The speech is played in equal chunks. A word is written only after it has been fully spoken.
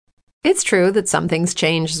It's true that some things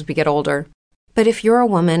change as we get older. But if you're a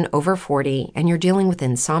woman over 40 and you're dealing with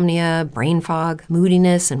insomnia, brain fog,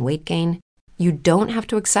 moodiness, and weight gain, you don't have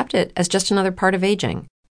to accept it as just another part of aging.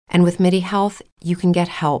 And with MIDI Health, you can get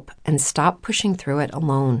help and stop pushing through it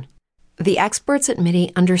alone. The experts at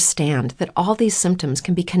MIDI understand that all these symptoms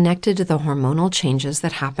can be connected to the hormonal changes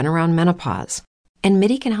that happen around menopause, and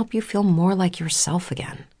MIDI can help you feel more like yourself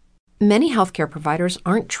again. Many healthcare providers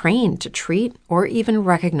aren't trained to treat or even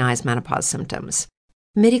recognize menopause symptoms.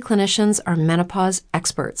 MIDI clinicians are menopause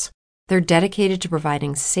experts. They're dedicated to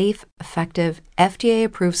providing safe, effective,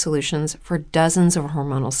 FDA-approved solutions for dozens of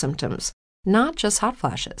hormonal symptoms, not just hot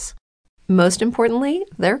flashes. Most importantly,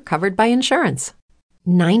 they're covered by insurance.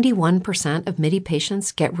 91% of MIDI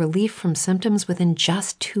patients get relief from symptoms within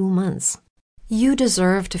just 2 months. You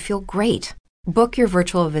deserve to feel great. Book your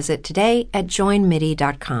virtual visit today at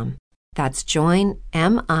joinmidi.com. That's joinmidi.com.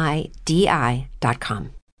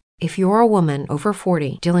 If you're a woman over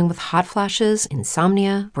 40 dealing with hot flashes,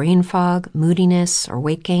 insomnia, brain fog, moodiness, or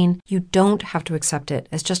weight gain, you don't have to accept it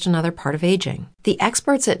as just another part of aging. The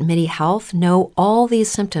experts at MIDI Health know all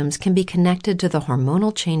these symptoms can be connected to the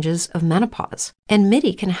hormonal changes of menopause, and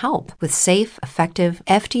MIDI can help with safe, effective,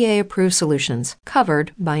 FDA-approved solutions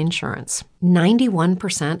covered by insurance.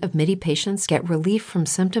 91% of MIDI patients get relief from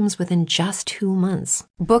symptoms within just 2 months.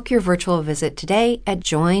 Book your virtual visit today at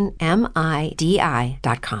joinmidi.com.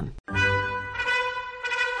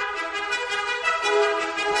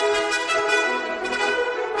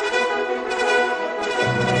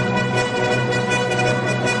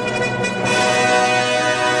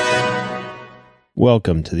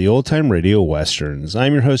 Welcome to the Old Time Radio Westerns.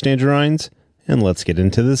 I'm your host, Andrew Rines, and let's get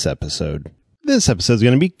into this episode. This episode is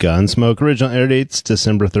going to be Gunsmoke. Original air dates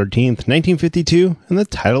December 13th, 1952, and the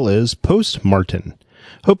title is Post Martin.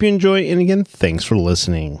 Hope you enjoy, and again, thanks for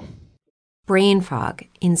listening. Brain fog,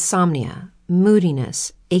 insomnia,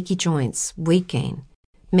 moodiness, achy joints, weight gain.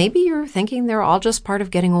 Maybe you're thinking they're all just part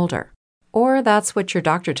of getting older, or that's what your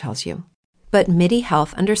doctor tells you. But MIDI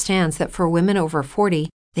Health understands that for women over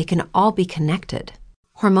 40, they can all be connected.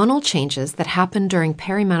 Hormonal changes that happen during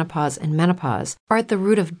perimenopause and menopause are at the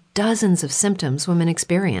root of dozens of symptoms women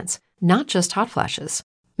experience, not just hot flashes.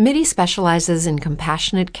 MIDI specializes in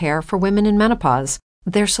compassionate care for women in menopause.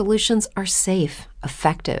 Their solutions are safe,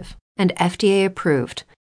 effective, and FDA approved.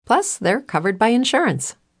 Plus, they're covered by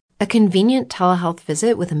insurance. A convenient telehealth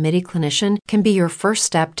visit with a MIDI clinician can be your first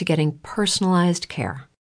step to getting personalized care.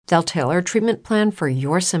 They'll tailor a treatment plan for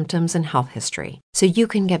your symptoms and health history so you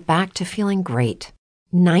can get back to feeling great.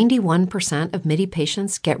 91% of MIDI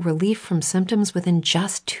patients get relief from symptoms within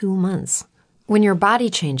just 2 months. When your body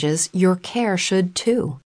changes, your care should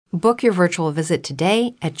too. Book your virtual visit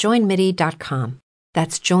today at joinmidi.com.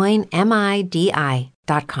 That's joinmidi.com.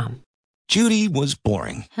 Judy was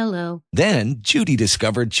boring. Hello. Then Judy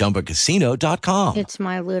discovered ChumbaCasino.com. It's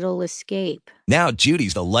my little escape. Now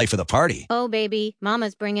Judy's the life of the party. Oh, baby,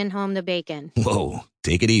 mama's bringing home the bacon. Whoa,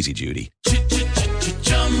 take it easy, Judy.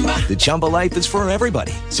 The Chumba life is for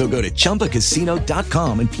everybody. So go to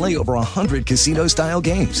ChumbaCasino.com and play over 100 casino-style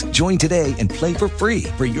games. Join today and play for free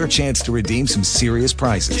for your chance to redeem some serious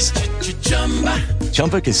prizes.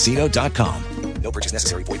 ChumbaCasino.com. No purchase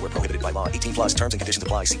necessary. Void where prohibited by law. 18 plus terms and conditions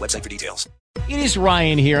apply. See website for details. It is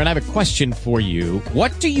Ryan here, and I have a question for you.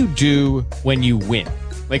 What do you do when you win?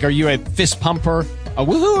 Like, are you a fist pumper, a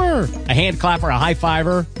woohooer, a hand clapper, a high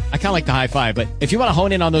fiver? I kind of like the high five, but if you want to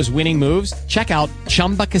hone in on those winning moves, check out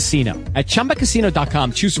Chumba Casino. At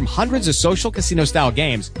ChumbaCasino.com, choose from hundreds of social casino-style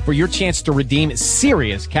games for your chance to redeem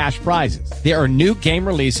serious cash prizes. There are new game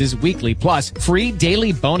releases weekly, plus free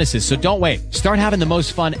daily bonuses. So don't wait. Start having the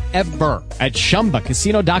most fun ever at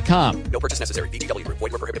ChumbaCasino.com. No purchase necessary. VGW. Void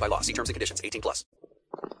where prohibited by law. See terms and conditions. 18 plus.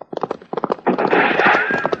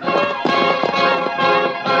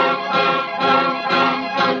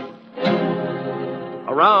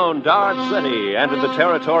 Around Dodge City and in the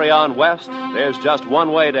territory on west, there's just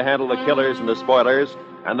one way to handle the killers and the spoilers,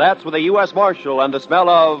 and that's with a U.S. Marshal and the smell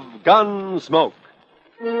of Gunsmoke.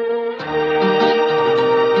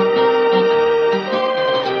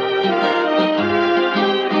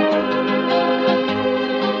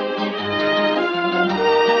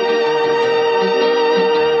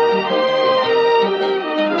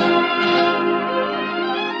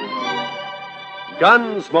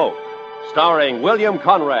 Gunsmoke, starring William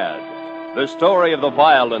Conrad. The story of the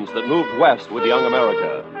violence that moved west with young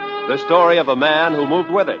America. The story of a man who moved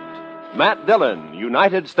with it. Matt Dillon,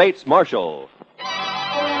 United States Marshal.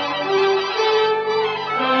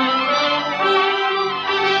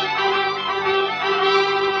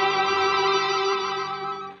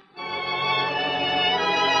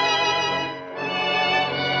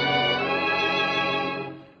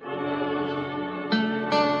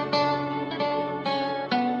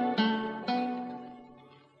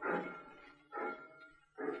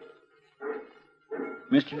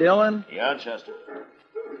 Mr. Dillon? Yeah, Chester.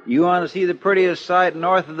 You want to see the prettiest sight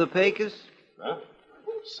north of the Pecos? Huh?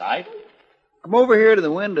 Sight? Come over here to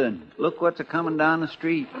the window and look what's a-coming down the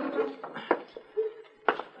street.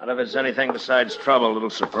 Not if it's anything besides trouble, it'll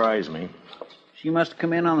surprise me. She must have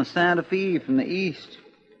come in on the Santa Fe from the east.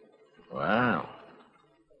 Wow.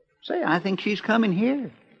 Say, I think she's coming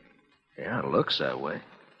here. Yeah, it looks that way.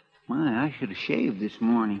 My, I should have shaved this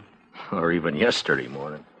morning. Or even yesterday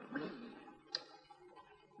morning.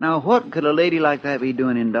 Now, what could a lady like that be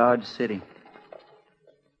doing in Dodge City?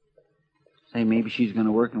 Say, maybe she's going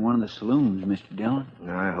to work in one of the saloons, Mr. Dillon.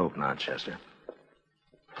 No, I hope not, Chester.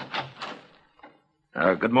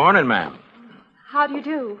 Good morning, ma'am. How do you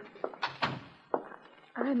do?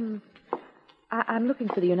 I'm looking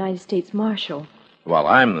for the United States Marshal. Well,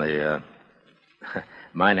 I'm the,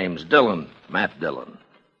 my name's Dillon, Matt Dillon.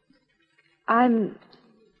 I'm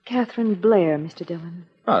Catherine Blair, Mr. Dillon.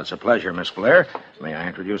 Oh, it's a pleasure, Miss Blair. May I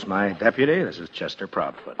introduce my deputy? This is Chester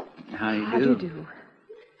Proudfoot. How do you do? How do you do?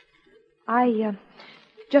 I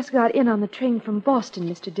just got in on the train from Boston,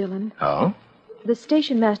 Mr. Dillon. Oh? The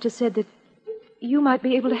station master said that you might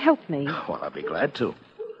be able to help me. Well, I'll be glad to.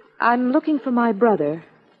 I'm looking for my brother,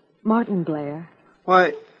 Martin Blair.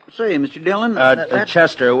 Why, say, Mr. Dillon...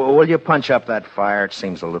 Chester, will you punch up that fire? It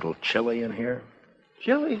seems a little chilly in here.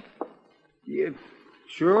 Chilly? Yeah,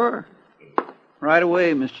 sure. Right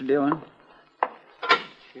away, Mr. Dillon.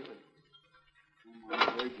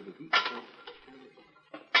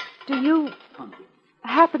 Do you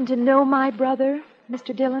happen to know my brother,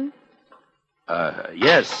 Mr. Dillon?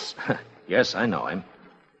 Yes. Yes, I know him.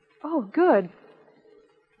 Oh, good.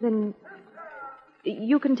 Then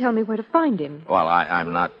you can tell me where to find him. Well,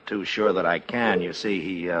 I'm not too sure that I can. You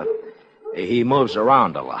see, he moves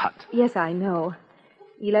around a lot. Yes, I know.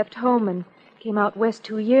 He left home and came out west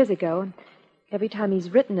 2 years ago, and every time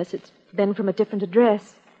he's written us, it's been from a different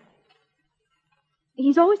address.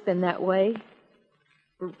 He's always been that way.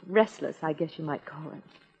 Restless, I guess you might call it.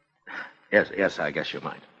 Yes, I guess you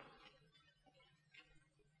might.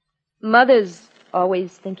 Mother's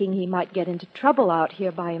always thinking he might get into trouble out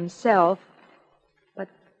here by himself, but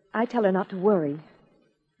I tell her not to worry.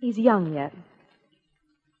 He's young yet.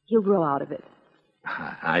 He'll grow out of it.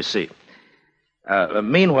 I see.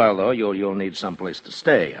 Meanwhile, though, you'll need someplace to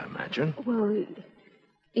stay, I imagine. Well,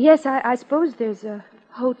 yes, I suppose there's a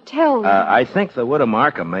hotel. I think the Widow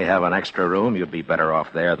Markham may have an extra room. You'd be better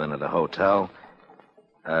off there than at a hotel.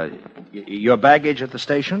 Your baggage at the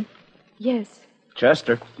station? Yes.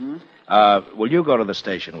 Chester, will you go to the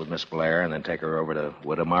station with Miss Blair and then take her over to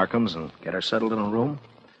Widow Markham's and get her settled in a room?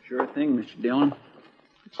 Sure thing, Mr. Dillon.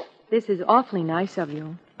 This is awfully nice of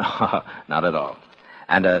you. Not at all.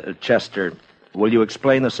 And, Chester, will you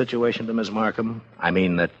explain the situation to Miss Markham? I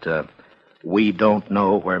mean that we don't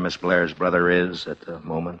know where Miss Blair's brother is at the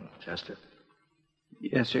moment, Chester?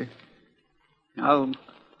 Yes, sir. I'll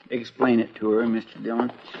explain it to her, Mr.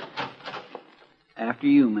 Dillon. After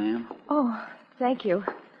you, ma'am. Oh, thank you.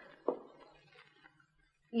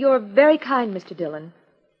 You're very kind, Mr. Dillon.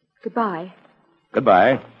 Goodbye.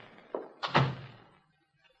 Goodbye.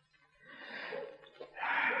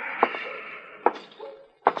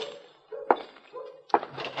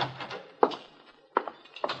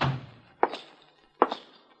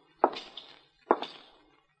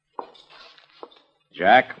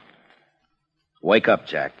 Jack? Wake up,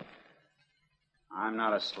 Jack. I'm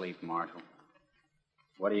not asleep, Marshal.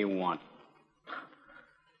 What do you want?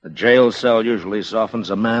 The jail cell usually softens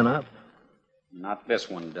a man up. Not this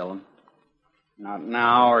one, Dillon. Not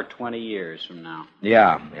now or 20 years from now.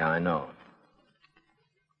 Yeah, I know.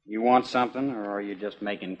 You want something, or are you just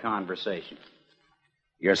making conversation?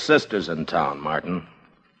 Your sister's in town, Martin.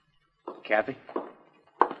 Kathy?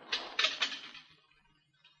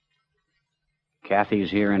 Kathy's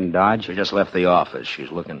here in Dodge? She just left the office.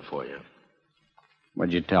 She's looking for you.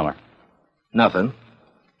 What'd you tell her? Nothing.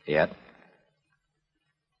 Yet.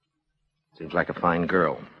 Seems like a fine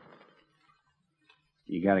girl.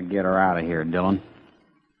 You gotta get her out of here, Dillon.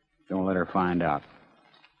 Don't let her find out.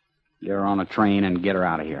 Get her on a train and get her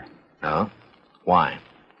out of here. No? Why?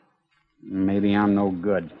 Maybe I'm no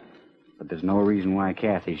good, but there's no reason why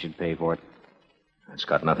Kathy should pay for it. It's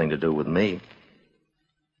got nothing to do with me.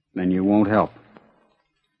 Then you won't help.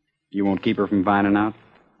 You won't keep her from finding out?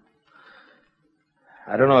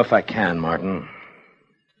 I don't know if I can, Martin.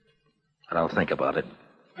 But I'll think about it.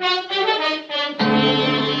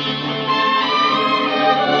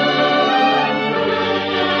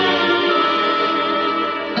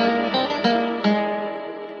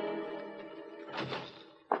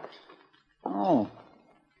 Oh,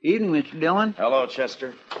 evening, Mr. Dillon. Hello,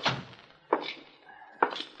 Chester.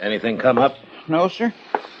 Anything come up? No, sir.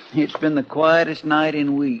 It's been the quietest night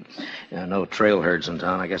in weeks. Yeah, no trail herds in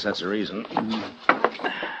town. I guess that's the reason.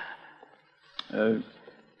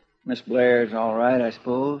 Miss Blair's all right, I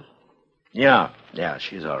suppose? Yeah,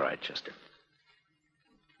 she's all right, Chester.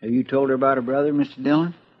 Have you told her about her brother, Mr.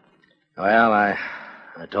 Dillon? Well, I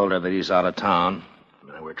told her that he's out of town.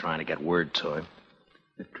 We're trying to get word to him.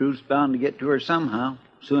 The truth's bound to get to her somehow,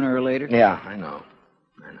 sooner or later. Yeah, I know.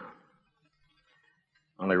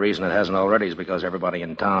 Only reason it hasn't already is because everybody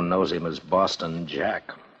in town knows him as Boston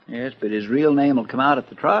Jack. Yes, but his real name will come out at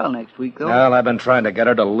the trial next week, though. Well, I've been trying to get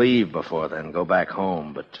her to leave before then, go back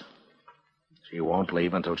home, but she won't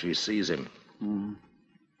leave until she sees him.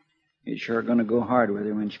 It's sure going to go hard with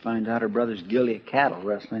her when she finds out her brother's guilty of cattle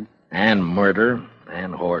rustling. And murder,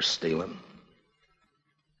 and horse stealing.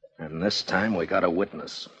 And this time we got a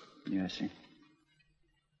witness. Yes, sir.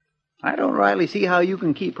 I don't rightly see how you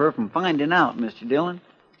can keep her from finding out, Mr. Dillon.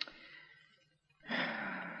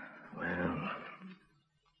 Well,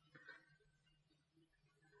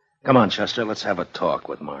 come on, Chester, let's have a talk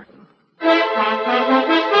with Martin.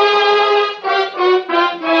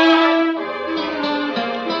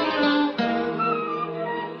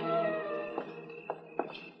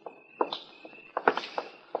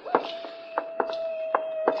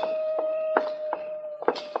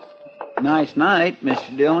 Nice night,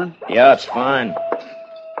 Mr. Dillon. Yeah, it's fine.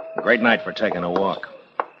 A great night for taking a walk.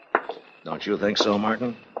 Don't you think so,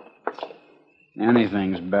 Martin?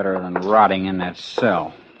 Anything's better than rotting in that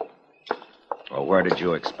cell. Well, where did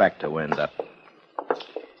you expect to end up?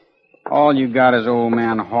 All you got is old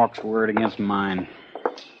man Hawk's word against mine.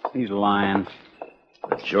 He's lying.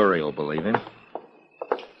 The jury will believe him.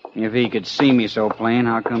 If he could see me so plain,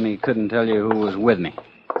 how come he couldn't tell you who was with me?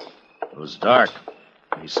 It was dark.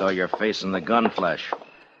 He saw your face in the gun flash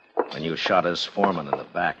when you shot his foreman in the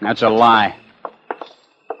back. That's a lie.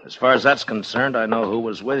 As far as that's concerned, I know who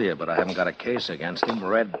was with you, but I haven't got a case against him.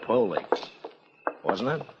 Red Poley. Wasn't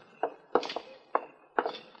it?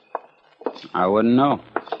 I wouldn't know.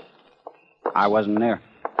 I wasn't there.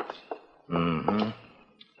 Mm-hmm.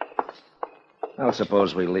 Well,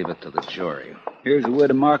 suppose we leave it to the jury. Here's the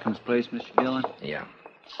widow Markham's place, Mr. Dillon. Yeah.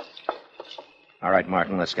 All right,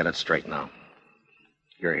 Martin, let's get it straight now.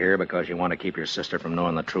 You're here because you want to keep your sister from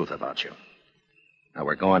knowing the truth about you. Now,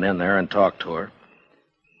 we're going in there and talk to her.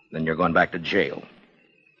 Then you're going back to jail.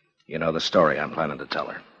 You know the story I'm planning to tell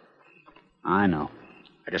her. I know.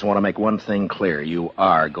 I just want to make one thing clear. You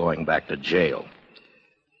are going back to jail.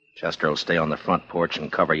 Chester will stay on the front porch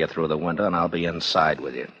and cover you through the window, and I'll be inside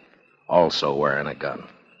with you, also wearing a gun.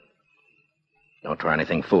 Don't try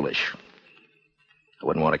anything foolish. I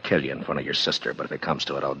wouldn't want to kill you in front of your sister, but if it comes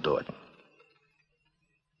to it, I'll do it.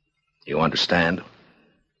 You understand?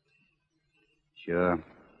 Sure.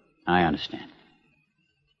 I understand.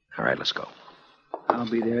 All right, let's go. I'll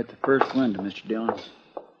be there at the first window, Mr. Dillon.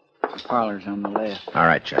 The parlor's on the left. All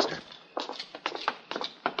right, Chester.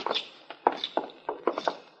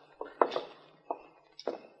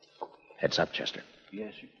 Heads up, Chester.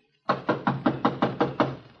 Yes, sir.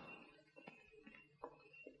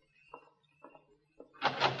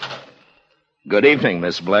 Good evening,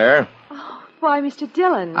 Miss Blair. Oh, why, Mr.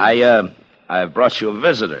 Dillon. I've brought you a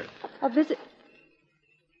visitor. A visit.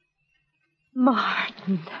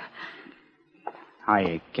 Martin.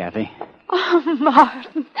 Hi, Kathy. Oh,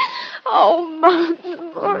 Martin. Oh,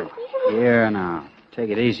 Martin. Martin. Here now.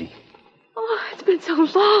 Take it easy. Oh, it's been so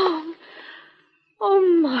long.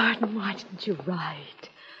 Oh, Martin, why didn't you write?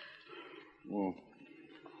 Well,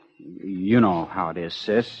 you know how it is,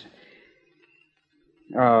 sis.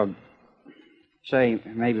 Say,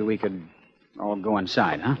 maybe we could all go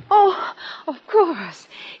inside, huh? Oh, of course.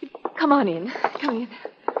 Come on in. Come in.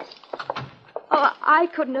 Oh, I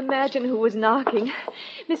couldn't imagine who was knocking.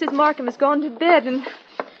 Mrs. Markham has gone to bed and...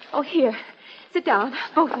 Oh, here. Sit down,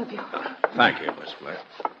 both of you. Thank you, Miss Blair.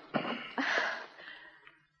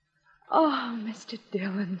 Oh, Mr.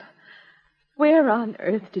 Dillon. Where on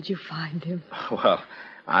earth did you find him? Well,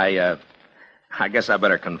 I guess I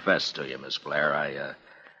better confess to you, Miss Blair.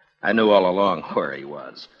 I knew all along where he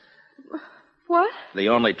was. What? The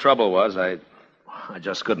only trouble was I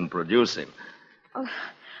just couldn't produce him. Oh,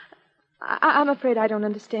 I'm afraid I don't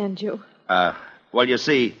understand you. Well, you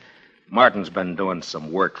see, Martin's been doing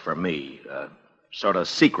some work for me. Sort of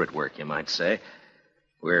secret work, you might say.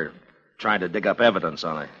 We're trying to dig up evidence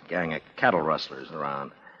on a gang of cattle rustlers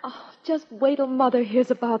around. Oh, just wait till Mother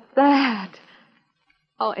hears about that.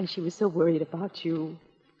 Oh, and she was so worried about you.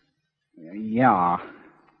 Yeah.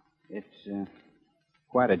 It's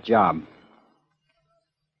quite a job.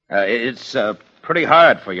 It's pretty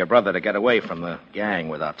hard for your brother to get away from the gang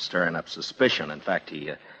without stirring up suspicion. In fact,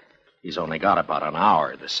 he He's only got about an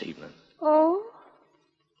hour this evening. Oh?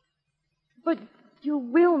 But you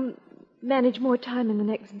will manage more time in the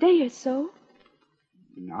next day or so.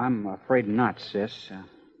 I'm afraid not, sis.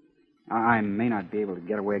 I may not be able to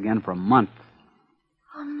get away again for a month.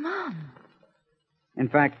 A month? In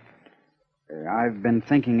fact, I've been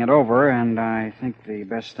thinking it over, and I think the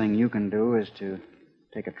best thing you can do is to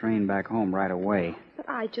take a train back home right away. But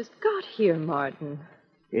I just got here, Martin.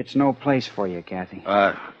 It's no place for you, Kathy.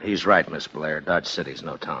 He's right, Miss Blair. Dodge City's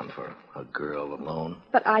no town for a girl alone.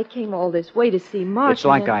 But I came all this way to see Martin. It's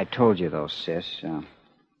like I told you, though, sis.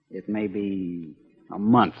 It may be a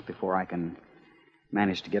month before I can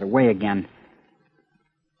manage to get away again.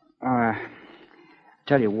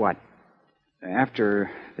 Tell you what.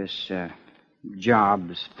 After this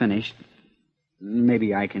job's finished,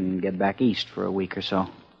 maybe I can get back east for a week or so.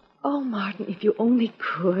 Oh, Martin, if you only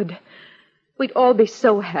could. We'd all be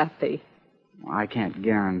so happy. I can't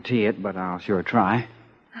guarantee it, but I'll sure try.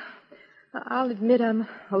 I'll admit I'm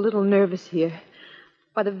a little nervous here.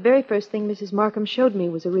 Why, the very first thing Mrs. Markham showed me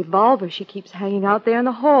was a revolver she keeps hanging out there in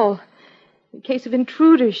the hall. In case of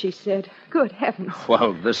intruders, she said. Good heavens.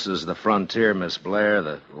 Well, this is the frontier, Miss Blair.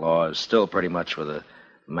 The law is still pretty much for the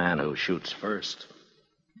man who shoots first.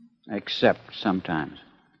 Except sometimes.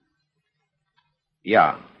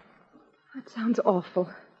 Yeah. That sounds awful.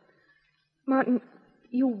 Martin,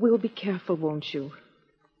 you will be careful, won't you?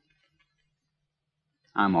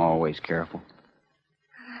 I'm always careful.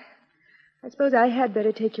 I suppose I had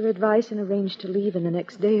better take your advice and arrange to leave in the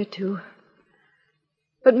next day or two.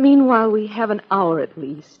 But meanwhile, we have an hour at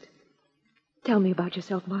least. Tell me about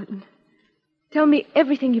yourself, Martin. Tell me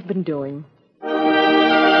everything you've been doing.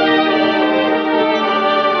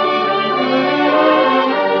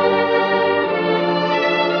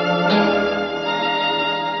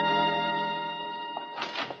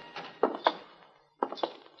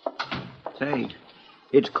 Say,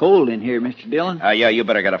 it's cold in here, Mr. Dillon. Yeah, you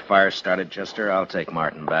better get a fire started, Chester. I'll take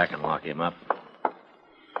Martin back and lock him up.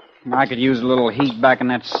 I could use a little heat back in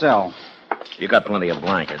that cell. You got plenty of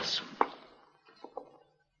blankets.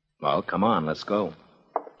 Well, come on, let's go.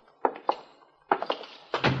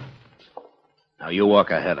 Now, you walk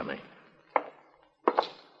ahead of me.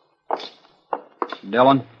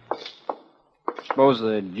 Dillon, suppose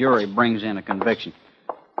the jury brings in a conviction.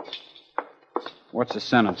 What's the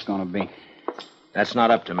sentence going to be? That's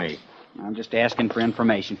not up to me. I'm just asking for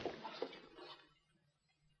information.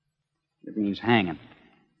 It means hanging,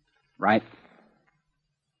 right?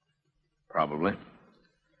 Probably.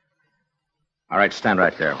 All right, stand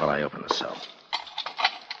right there while I open the cell.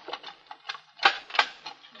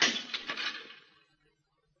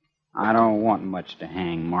 I don't want much to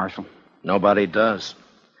hang, Marshal. Nobody does.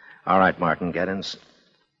 All right, Martin, get in.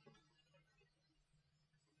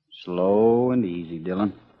 Slow and easy,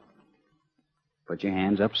 Dillon. Put your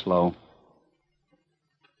hands up slow.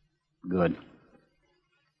 Good.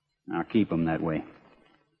 Now keep them that way.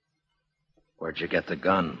 Where'd you get the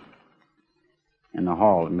gun? In the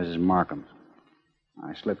hall at Mrs. Markham's.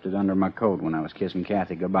 I slipped it under my coat when I was kissing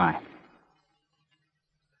Kathy goodbye.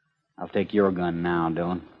 I'll take your gun now,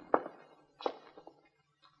 Dillon.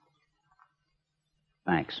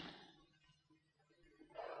 Thanks.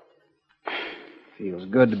 Feels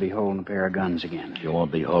good to be holding a pair of guns again. You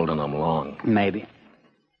won't be holding them long. Maybe.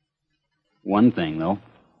 One thing, though.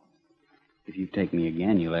 If you take me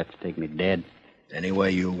again, you'll have to take me dead. Any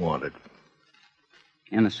way you want it.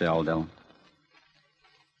 In the cell, Dillon.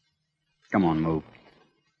 Come on, move.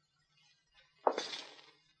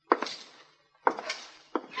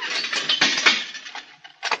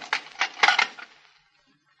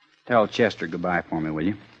 Tell Chester goodbye for me, will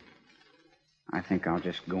you? I think I'll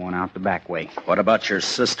just go on out the back way. What about your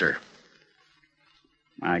sister?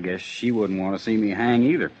 I guess she wouldn't want to see me hang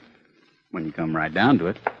either, when you come right down to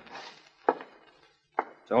it.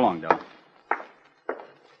 So long, Dillon.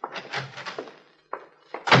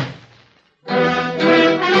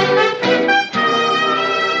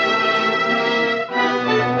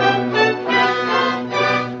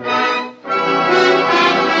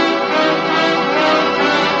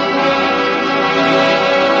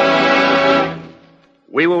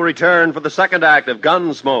 We will return for the second act of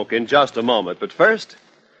Gunsmoke in just a moment. But first,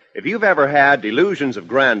 if you've ever had delusions of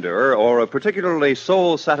grandeur or a particularly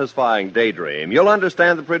soul-satisfying daydream, you'll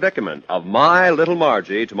understand the predicament of My Little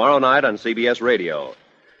Margie tomorrow night on CBS Radio.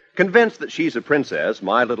 Convinced that she's a princess,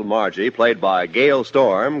 My Little Margie, played by Gail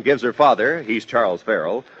Storm, gives her father, he's Charles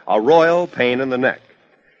Farrell, a royal pain in the neck.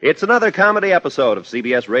 It's another comedy episode of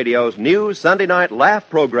CBS Radio's new Sunday night laugh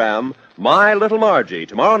program, My Little Margie,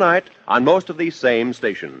 tomorrow night on most of these same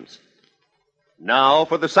stations. Now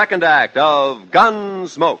for the second act of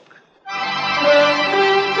Gunsmoke.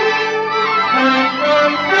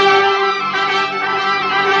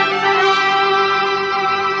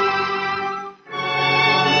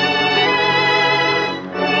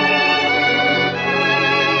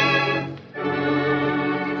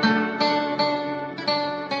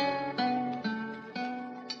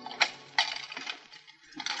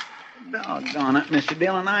 Doggone it, Mr.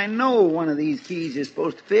 Dillon. I know one of these keys is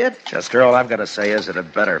supposed to fit. Chester, all I've got to say is that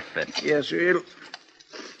it better fit. Yes, sir.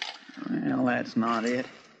 Well, that's not it.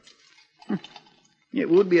 It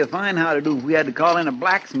would be a fine how-to-do if we had to call in a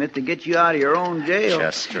blacksmith to get you out of your own jail.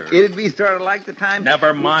 Chester. It'd be sort of like the time...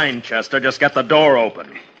 Never mind, Chester. Just get the door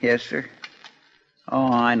open. Yes, sir.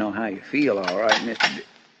 Oh, I know how you feel, all right, Mr.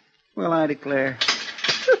 Well, I declare.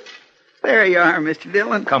 There you are, Mr.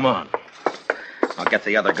 Dillon. Come on. I'll get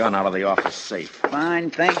the other gun out of the office safe.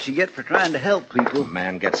 Fine thanks you get for trying to help people.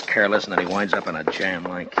 Man gets careless and then he winds up in a jam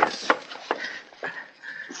like this.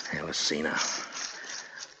 Hey, let's see now.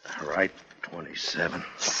 Right, 27.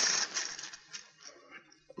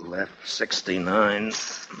 Left, 69.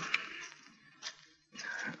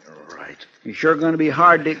 Right. You're sure going to be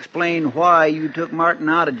hard to explain why you took Martin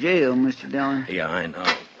out of jail, Mr. Dillon. Yeah, I know.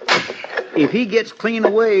 If he gets clean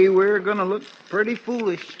away, we're going to look pretty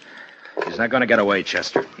foolish. He's not going to get away,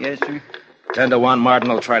 Chester. Yes, sir. 10 to 1, Martin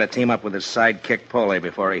will try to team up with his sidekick Pole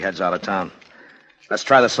before he heads out of town. Let's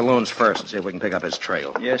try the saloons first and see if we can pick up his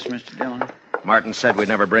trail. Yes, Mr. Dillon. Martin said we'd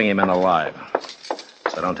never bring him in alive,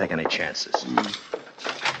 so don't take any chances.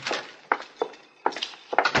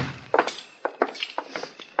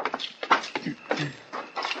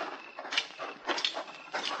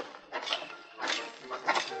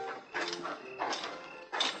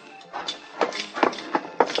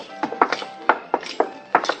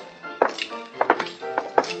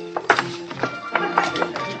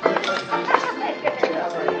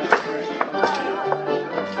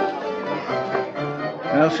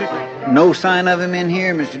 Well, sir, no sign of him in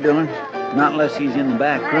here, Mr. Dillon. Not unless he's in the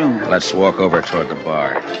back room. Let's walk over toward the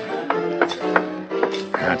bar.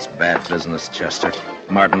 That's bad business, Chester.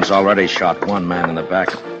 Martin's already shot one man in the back.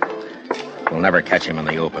 We'll never catch him in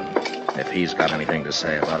the open, if he's got anything to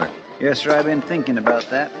say about it. Yes, sir, I've been thinking about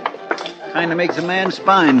that. Kind of makes a man's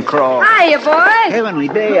spine crawl. Hiya, boy. Heavenly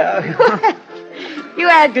day out. You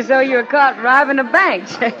act as though you were caught robbing a bank,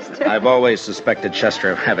 Chester. I've always suspected Chester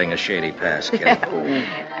of having a shady past, kid.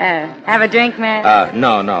 Have a drink, man?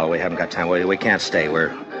 No, we haven't got time. We can't stay.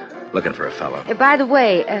 We're looking for a fellow. By the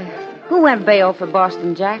way, who went bail for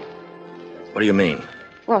Boston Jack? What do you mean?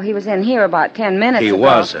 Well, he was in here about 10 minutes ago. He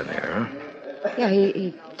was in here, huh? Yeah,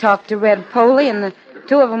 he talked to Red Poley, and the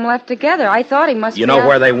two of them left together. I thought he must You be know out...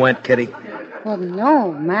 where they went, Kitty? Well,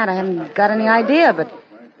 no, Matt, I haven't got any idea, but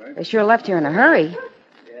they sure left here in a hurry.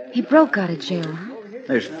 He broke out of jail, huh?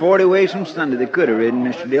 There's 40 ways from Sunday they could have ridden,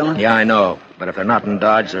 Mr. Dillon. Yeah, I know. But if they're not in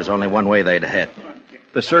Dodge, there's only one way they'd head.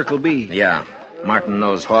 The Circle B. Yeah. Martin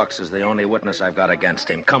knows Hawks is the only witness I've got against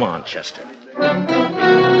him. Come on, Chester.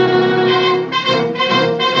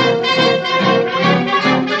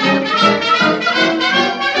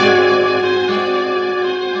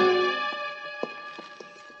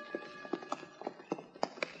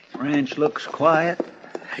 Ranch looks quiet.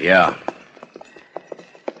 Yeah.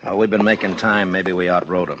 Well, we've been making time. Maybe we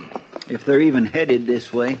outrode them. If they're even headed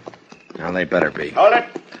this way. Well, they better be. Hold it.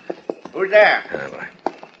 Who's there?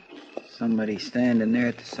 Somebody standing there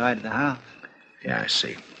at the side of the house. Yeah, I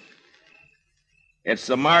see. It's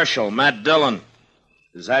the marshal, Matt Dillon.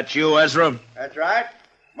 Is that you, Ezra? That's right.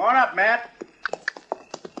 Come on up, Matt.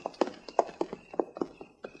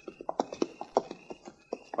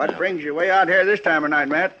 What brings you way out here this time of night,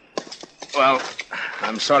 Matt? Well,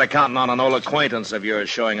 I'm sort of counting on an old acquaintance of yours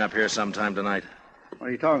showing up here sometime tonight. What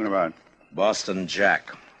are you talking about? Boston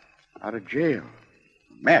Jack. Out of jail.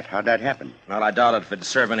 Matt, how'd that happen? Well, I doubt if it'd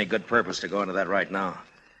serve any good purpose to go into that right now.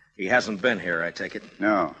 He hasn't been here, I take it.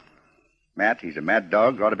 No. Matt, he's a mad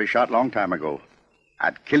dog. Ought to be shot long time ago.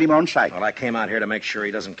 I'd kill him on sight. Well, I came out here to make sure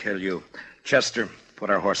he doesn't kill you. Chester, put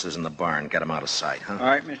our horses in the barn. Get them out of sight, huh? All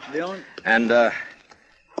right, Mr. Dillon. And,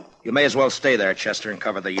 you may as well stay there, Chester, and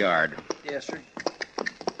cover the yard. Yes, sir.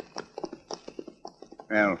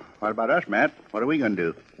 Well, what about us, Matt? What are we going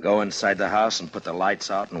to do? Go inside the house and put the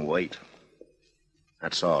lights out and wait.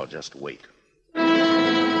 That's all, just wait.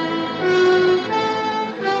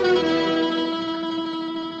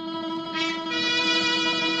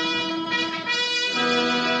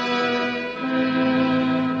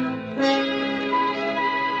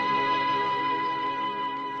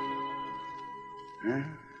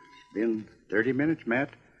 It's been 30 minutes, Matt.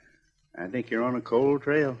 I think you're on a cold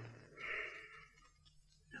trail.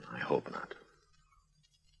 I hope not.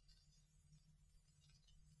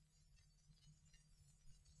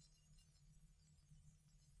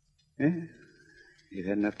 Yeah. You've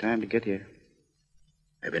had enough time to get here.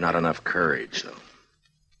 Maybe not enough courage, though.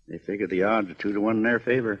 They figure the odds are 2-1 in their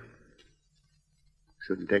favor.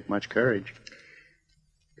 Shouldn't take much courage.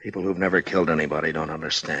 People who've never killed anybody don't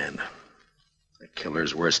understand. The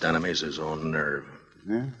killer's worst enemy is his own nerve.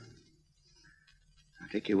 Yeah. I'll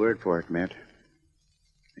take your word for it, Matt.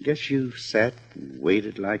 I guess you've sat and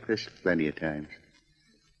waited like this plenty of times.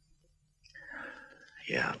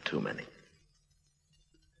 Yeah, too many.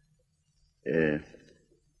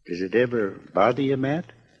 Does it ever bother you, Matt?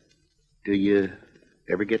 Do you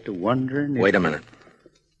ever get to wondering if... Wait a minute.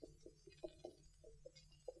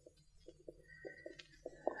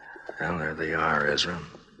 Well, there they are, Ezra.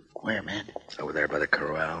 Where, Matt? Over there by the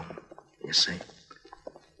corral. You see?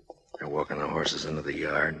 They're walking the horses into the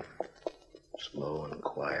yard. Slow and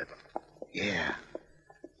quiet. Yeah.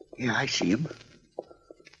 Yeah, I see them.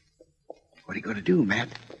 What are you going to do, Matt?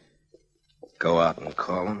 Go out and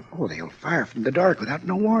call them? Oh, they'll fire from the dark without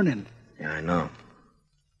no warning. Yeah, I know.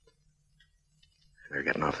 They're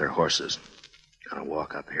getting off their horses. Gonna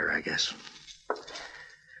walk up here, I guess.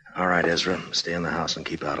 All right, Ezra. Stay in the house and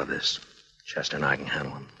keep out of this. Chester and I can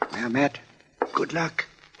handle them. Now, Matt, good luck.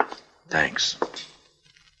 Thanks.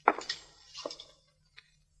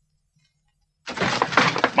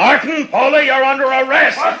 Martin, Foley, you're under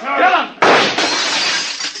arrest. Dylan!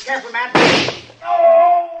 Careful, Matt.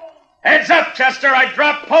 Heads up, Chester. I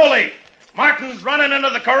dropped Foley. Martin's running into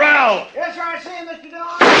the corral. Yes, sir, I see him, Mr.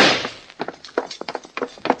 Dillon.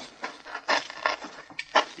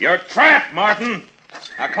 You're trapped, Martin.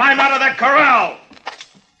 Now climb out of that corral.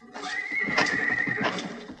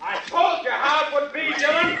 I told you how it would be,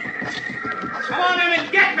 Dillon. Come on in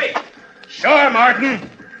and get me. Sure, Martin.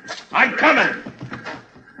 I'm coming.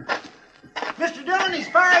 Mr. Dillon, he's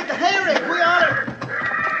fired the hayrick. We ought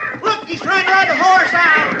to... Look, he's trying to ride the horse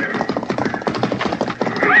out.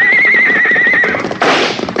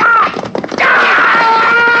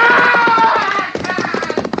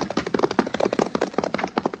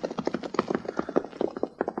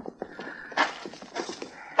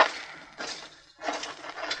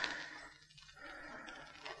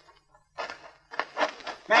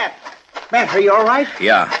 Matt, are you all right?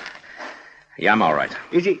 Yeah. Yeah, I'm all right.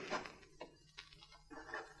 Is he...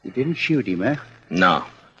 You didn't shoot him, eh? No.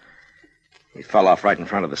 He fell off right in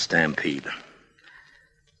front of the stampede.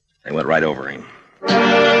 They went right over him.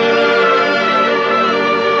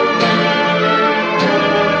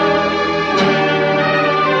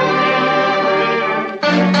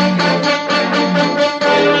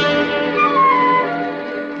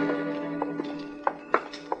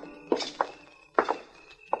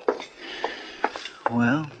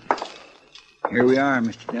 Well, here we are,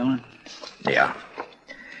 Mr. Dillon. Yeah.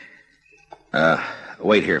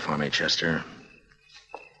 Wait here for me, Chester.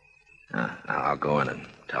 I'll go in and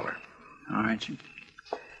tell her. All right, sir.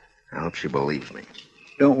 I hope she believes me.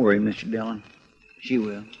 Don't worry, Mr. Dillon. She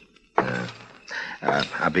will.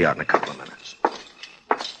 I'll be out in a couple of minutes.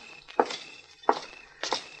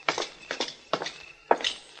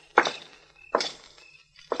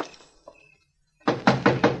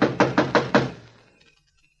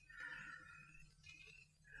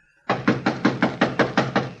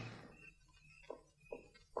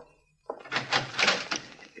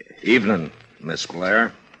 Evening, Miss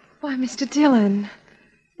Blair. Why, Mr. Dillon,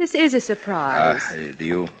 this is a surprise. Do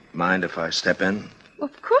you mind if I step in? Well,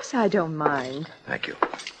 of course I don't mind. Thank you.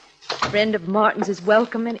 A friend of Martin's is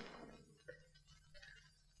welcome any...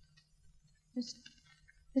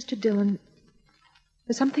 Mr. Dillon,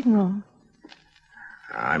 is something wrong?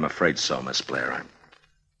 I'm afraid so, Miss Blair.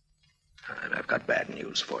 I've got bad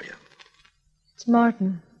news for you. It's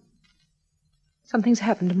Martin. Something's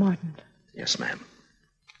happened to Martin. Yes, ma'am.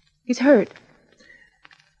 He's hurt.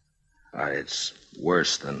 It's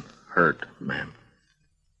worse than hurt, ma'am.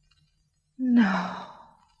 No.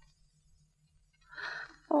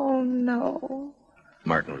 Oh, no.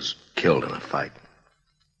 Martin was killed in a fight.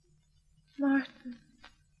 Martin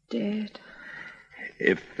dead.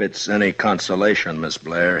 If it's any consolation, Miss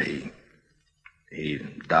Blair, he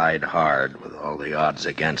died hard with all the odds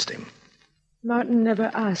against him. Martin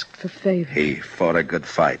never asked for favor. He fought a good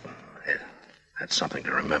fight. That's something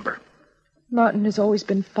to remember. Martin has always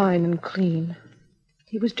been fine and clean.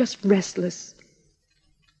 He was just restless.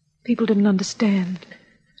 People didn't understand.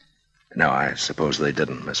 No, I suppose they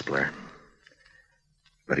didn't, Miss Blair.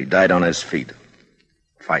 But he died on his feet,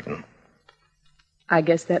 fighting. I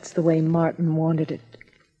guess that's the way Martin wanted it.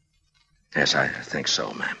 Yes, I think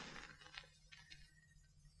so, ma'am.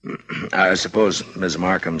 I suppose Miss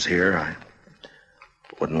Markham's here. I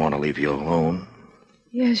wouldn't want to leave you alone.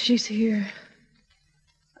 Yes, she's here.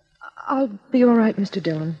 I'll be all right, Mr.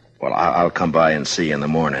 Dillon. Well, I'll come by and see you in the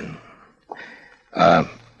morning.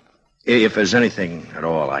 If there's anything at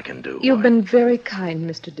all I can do. You've been very kind,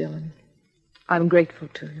 Mr. Dillon. I'm grateful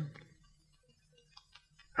to you.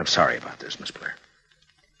 I'm sorry about this, Miss Blair.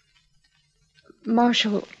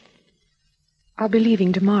 Marshal, I'll be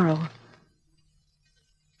leaving tomorrow.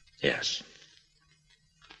 Yes.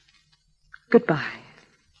 Goodbye.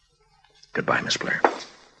 Goodbye, Miss Blair.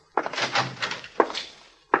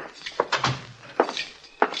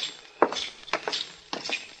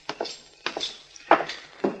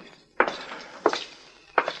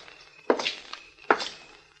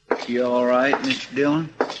 You all right, Mr.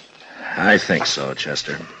 Dillon? I think so,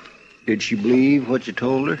 Chester. Did she believe what you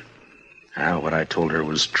told her? What I told her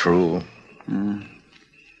was true. Well,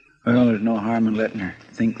 there's no harm in letting her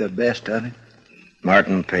think the best of it.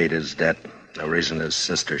 Martin paid his debt. No reason his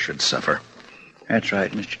sister should suffer. That's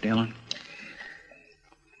right, Mr. Dillon.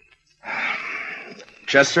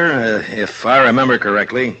 Chester, if I remember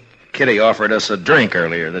correctly, Kitty offered us a drink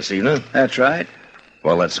earlier this evening. That's right.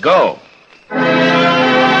 Well, let's go.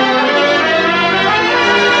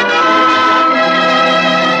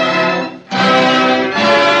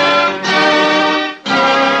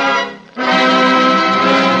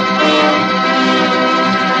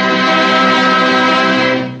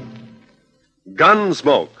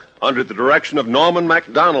 Gunsmoke, under the direction of Norman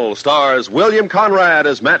MacDonald, stars William Conrad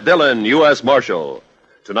as Matt Dillon, U.S. Marshal.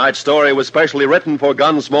 Tonight's story was specially written for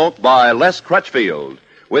Gunsmoke by Les Crutchfield,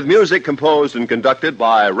 with music composed and conducted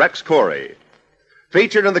by Rex Corey.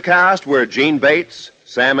 Featured in the cast were Gene Bates,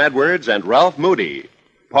 Sam Edwards, and Ralph Moody.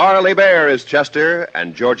 Parley Bear is Chester,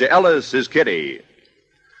 and Georgia Ellis is Kitty.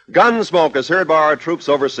 Gunsmoke is heard by our troops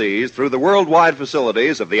overseas through the worldwide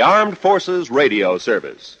facilities of the Armed Forces Radio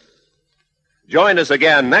Service. Join us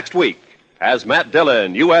again next week as Matt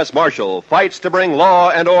Dillon, U.S. Marshal, fights to bring law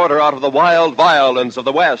and order out of the wild violence of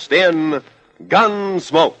the West in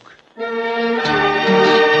Gunsmoke.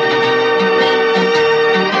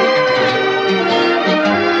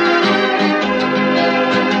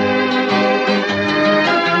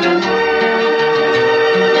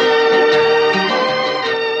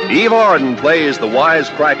 Eve Arden plays the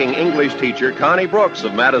wisecracking English teacher Connie Brooks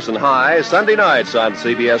of Madison High Sunday nights on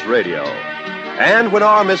CBS Radio. And when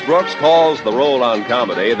our Miss Brooks calls the roll on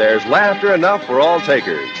comedy, there's laughter enough for all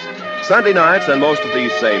takers. Sunday nights on most of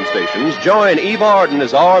these same stations, join Eve Arden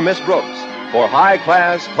as our Miss Brooks for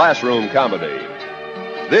high-class classroom comedy.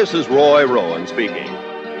 This is Roy Rowan speaking.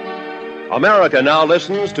 America now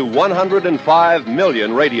listens to 105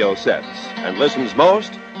 million radio sets and listens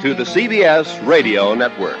most to the CBS Radio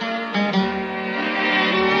Network.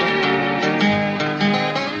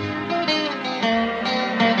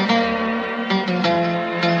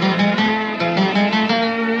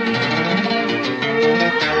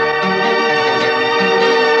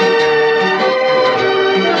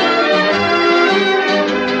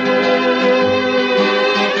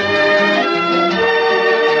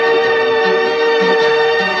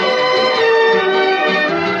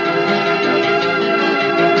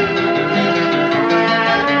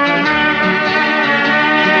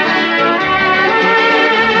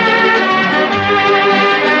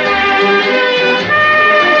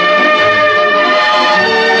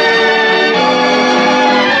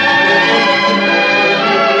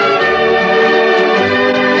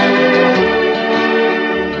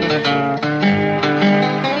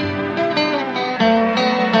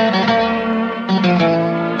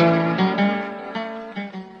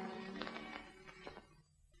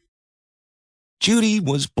 Judy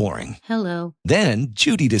was boring. Hello. Then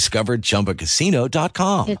Judy discovered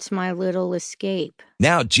ChumbaCasino.com. It's my little escape.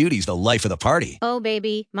 Now Judy's the life of the party. Oh,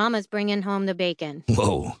 baby, mama's bringing home the bacon.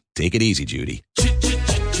 Whoa, take it easy, Judy.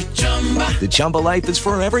 The Chumba life is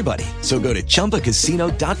for everybody. So go to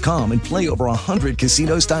ChumbaCasino.com and play over 100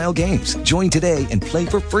 casino-style games. Join today and play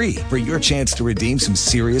for free for your chance to redeem some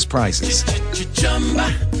serious prizes.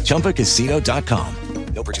 ChumbaCasino.com.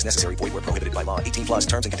 No purchase necessary. Void where prohibited by law. 18 plus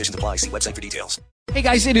terms and conditions apply. See website for details. Hey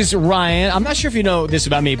guys, it is Ryan. I'm not sure if you know this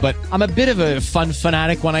about me, but I'm a bit of a fun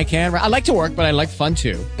fanatic when I can. I like to work, but I like fun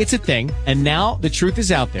too. It's a thing. And now the truth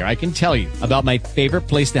is out there. I can tell you about my favorite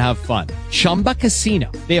place to have fun. Chumba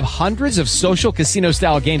Casino. They have hundreds of social casino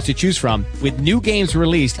style games to choose from with new games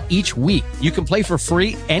released each week. You can play for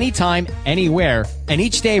free anytime, anywhere. And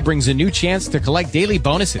each day brings a new chance to collect daily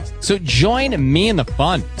bonuses. So join me in the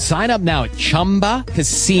fun. Sign up now at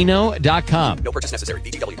ChumbaCasino.com. No purchase necessary.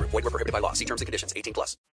 VGW. Void where prohibited by law. See terms and conditions. 18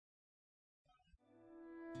 plus.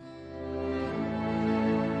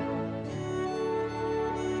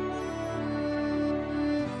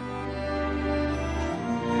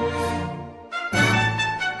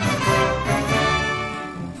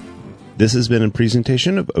 This has been a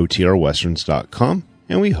presentation of OTRWesterns.com,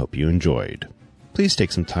 and we hope you enjoyed. Please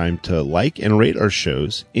take some time to like and rate our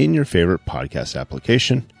shows in your favorite podcast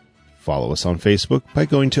application. Follow us on Facebook by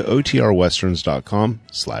going to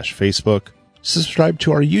OTRWesterns.com/Facebook. Subscribe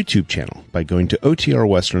to our YouTube channel by going to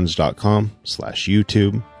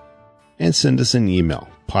OTRWesterns.com/YouTube. And send us an email,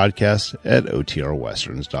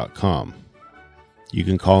 podcast@OTRWesterns.com. You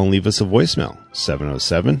can call and leave us a voicemail,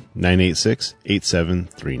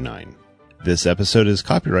 707-986-8739. This episode is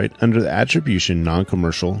copyright under the Attribution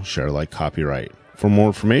Non-Commercial Share Alike Copyright. For more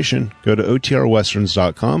information, go to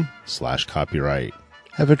OTRWesterns.com/copyright.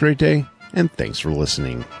 Have a great day, and thanks for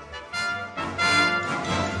listening.